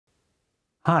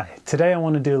Hi, today I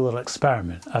want to do a little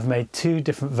experiment. I've made two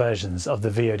different versions of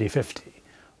the VOD-50,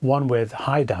 one with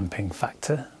high damping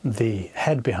factor, the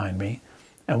head behind me,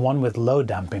 and one with low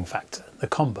damping factor, the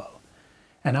combo.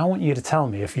 And I want you to tell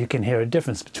me if you can hear a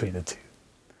difference between the two.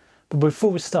 But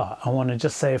before we start, I want to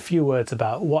just say a few words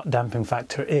about what damping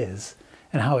factor is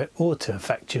and how it ought to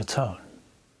affect your tone.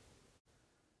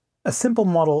 A simple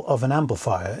model of an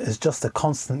amplifier is just a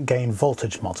constant gain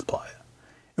voltage multiplier.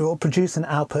 It will produce an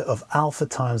output of alpha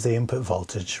times the input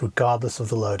voltage regardless of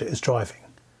the load it is driving.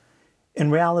 In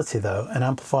reality though, an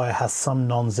amplifier has some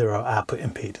non-zero output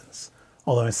impedance,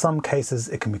 although in some cases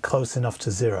it can be close enough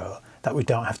to zero that we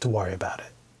don't have to worry about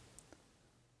it.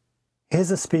 Here's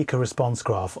a speaker response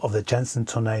graph of the Jensen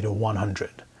Tornado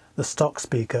 100, the stock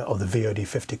speaker of the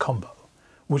VOD-50 combo,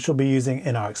 which we'll be using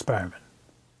in our experiment.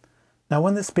 Now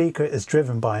when the speaker is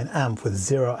driven by an amp with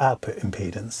zero output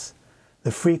impedance,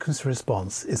 the frequency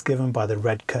response is given by the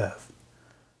red curve.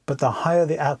 But the higher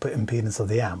the output impedance of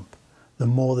the amp, the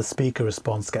more the speaker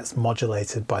response gets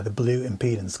modulated by the blue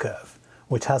impedance curve,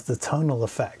 which has the tonal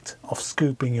effect of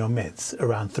scooping your mids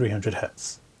around 300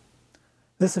 Hz.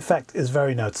 This effect is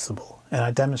very noticeable, and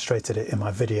I demonstrated it in my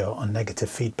video on negative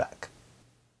feedback.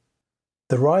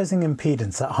 The rising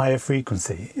impedance at higher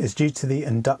frequency is due to the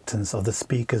inductance of the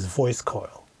speaker's voice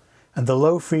coil, and the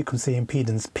low frequency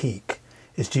impedance peak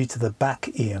is due to the back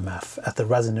EMF at the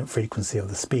resonant frequency of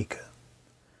the speaker.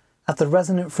 At the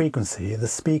resonant frequency, the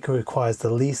speaker requires the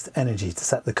least energy to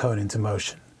set the cone into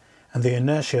motion, and the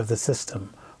inertia of the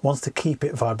system wants to keep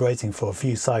it vibrating for a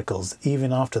few cycles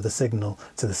even after the signal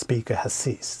to the speaker has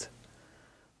ceased.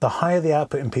 The higher the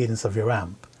output impedance of your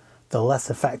amp, the less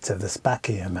effective this back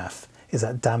EMF is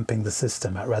at damping the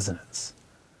system at resonance.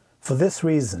 For this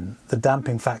reason, the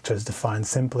damping factor is defined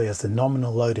simply as the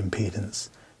nominal load impedance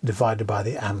divided by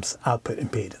the amp's output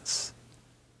impedance.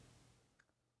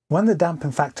 When the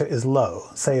damping factor is low,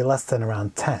 say less than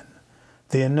around 10,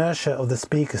 the inertia of the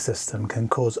speaker system can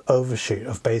cause overshoot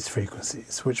of bass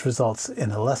frequencies, which results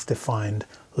in a less defined,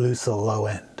 looser low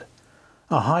end.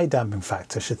 A high damping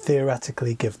factor should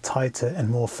theoretically give tighter and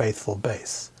more faithful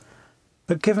bass.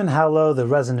 But given how low the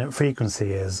resonant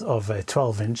frequency is of a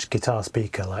 12-inch guitar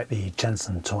speaker like the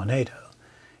Jensen Tornado,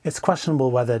 it's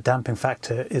questionable whether damping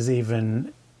factor is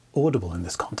even audible in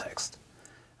this context.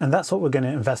 And that's what we're going to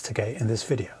investigate in this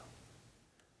video.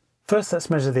 First, let's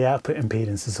measure the output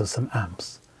impedances of some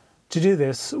amps. To do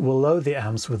this, we'll load the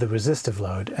amps with a resistive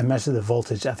load and measure the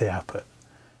voltage at the output.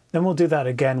 Then we'll do that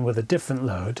again with a different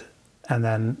load, and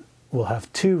then we'll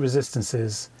have two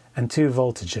resistances and two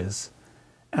voltages,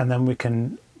 and then we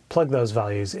can plug those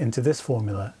values into this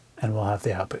formula and we'll have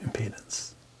the output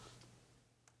impedance.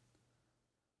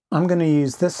 I'm going to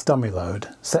use this dummy load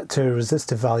set to a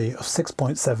resistive value of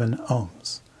 6.7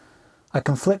 ohms. I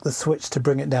can flick the switch to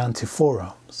bring it down to 4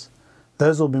 ohms.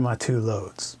 Those will be my two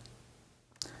loads.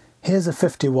 Here's a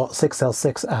 50 watt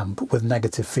 6L6 amp with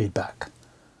negative feedback.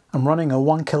 I'm running a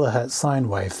 1 kHz sine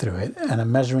wave through it and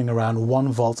I'm measuring around 1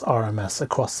 volt RMS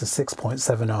across the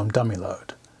 6.7 ohm dummy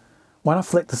load. When I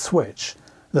flick the switch,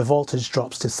 the voltage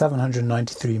drops to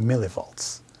 793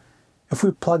 millivolts. If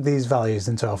we plug these values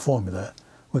into our formula,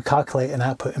 we calculate an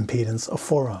output impedance of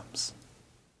 4 ohms.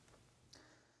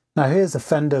 Now here's a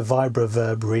Fender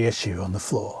Vibroverb Reissue on the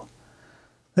floor.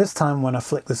 This time when I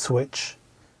flick the switch,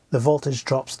 the voltage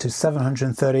drops to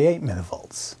 738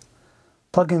 millivolts.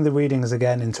 Plugging the readings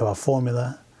again into our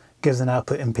formula gives an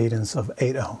output impedance of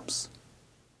 8 ohms.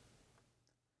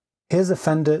 Here's a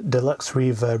Fender Deluxe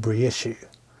Reverb Reissue.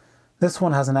 This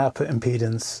one has an output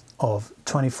impedance of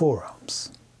 24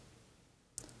 ohms.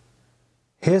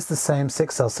 Here's the same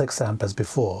 6L6 amp as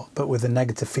before, but with the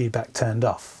negative feedback turned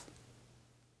off.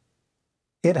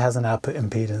 It has an output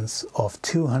impedance of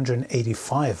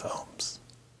 285 ohms.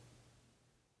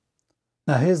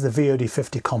 Now here's the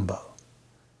VOD-50 combo.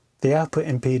 The output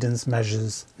impedance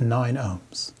measures 9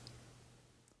 ohms.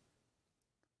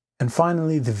 And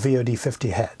finally the VOD-50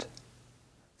 head.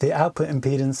 The output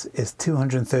impedance is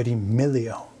 230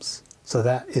 milliohms, so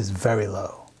that is very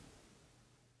low.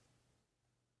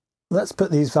 Let's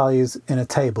put these values in a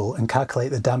table and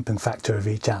calculate the damping factor of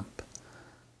each amp.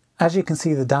 As you can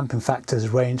see, the damping factors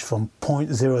range from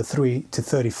 0.03 to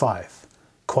 35,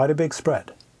 quite a big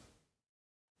spread.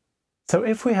 So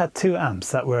if we had two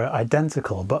amps that were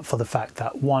identical but for the fact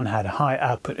that one had high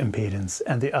output impedance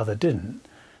and the other didn't,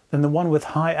 then the one with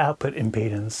high output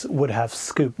impedance would have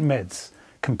scooped mids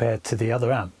compared to the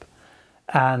other amp.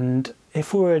 And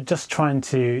if we were just trying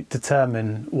to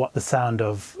determine what the sound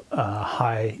of a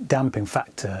high damping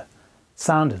factor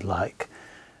sounded like,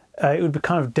 it would be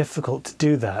kind of difficult to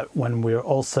do that when we're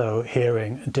also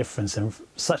hearing a difference, and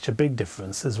such a big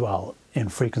difference as well, in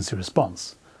frequency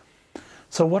response.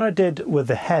 So what I did with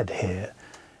the head here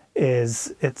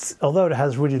is, although it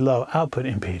has really low output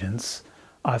impedance,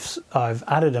 I've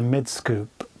added a mid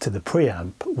scoop to the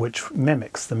preamp, which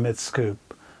mimics the mid scoop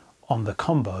on the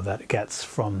combo that it gets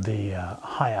from the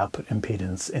high output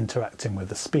impedance interacting with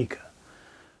the speaker.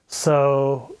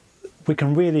 So we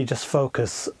can really just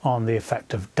focus on the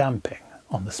effect of damping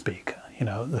on the speaker, you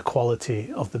know, the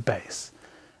quality of the bass.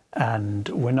 And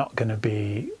we're not going to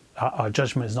be, our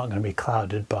judgment is not going to be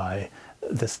clouded by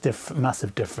this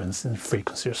massive difference in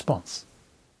frequency response.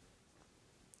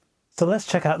 So let's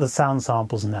check out the sound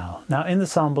samples now. Now in the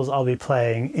samples I'll be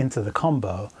playing into the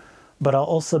combo, but I'll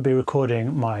also be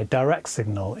recording my direct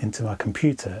signal into my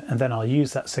computer, and then I'll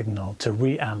use that signal to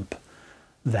reamp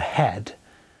the head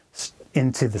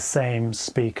into the same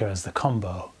speaker as the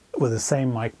combo with the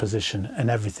same mic position and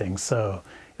everything, so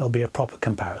it'll be a proper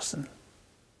comparison.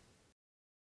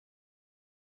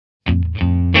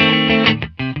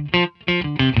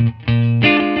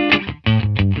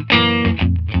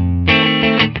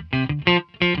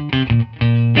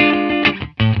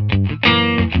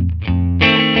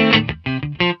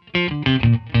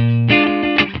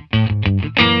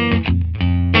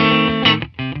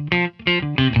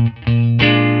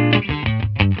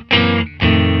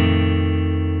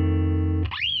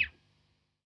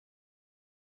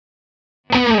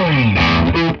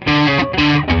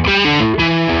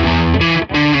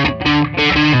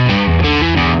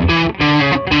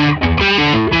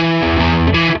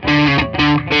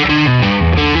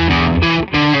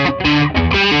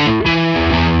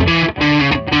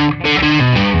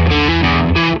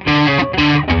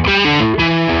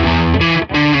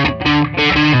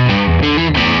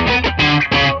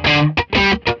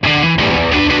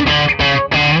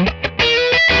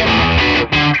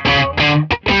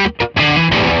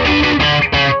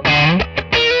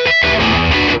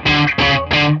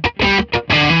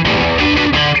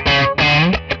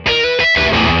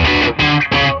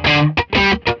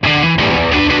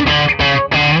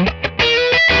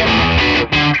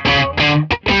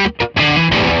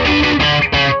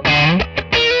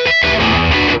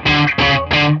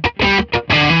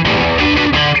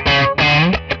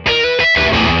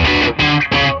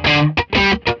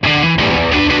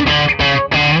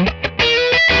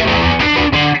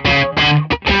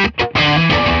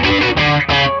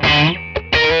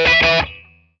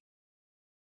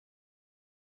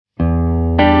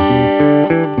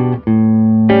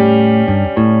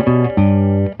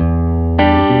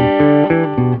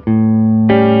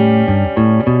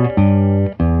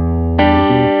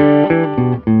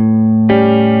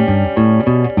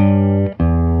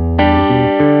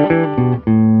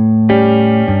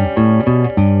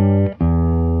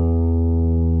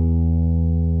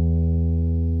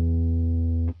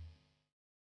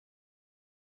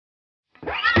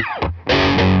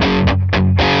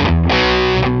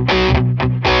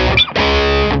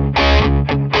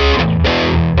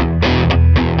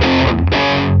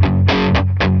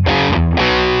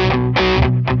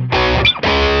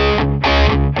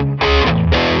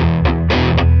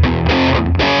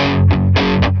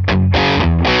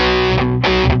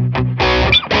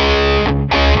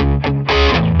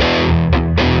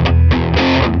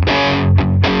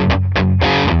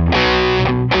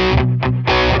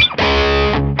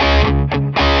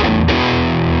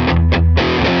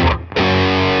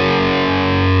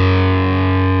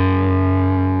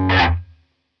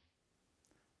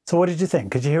 So what did you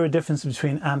think? Could you hear a difference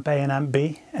between amp A and amp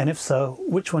B? And if so,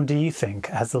 which one do you think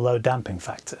has the low damping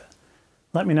factor?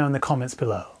 Let me know in the comments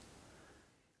below.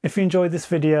 If you enjoyed this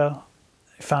video,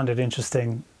 found it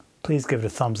interesting, please give it a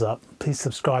thumbs up. Please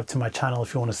subscribe to my channel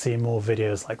if you want to see more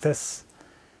videos like this.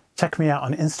 Check me out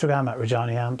on Instagram at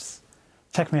Rajani Amps.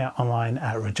 Check me out online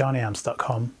at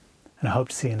rajaniamps.com, and I hope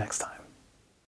to see you next time.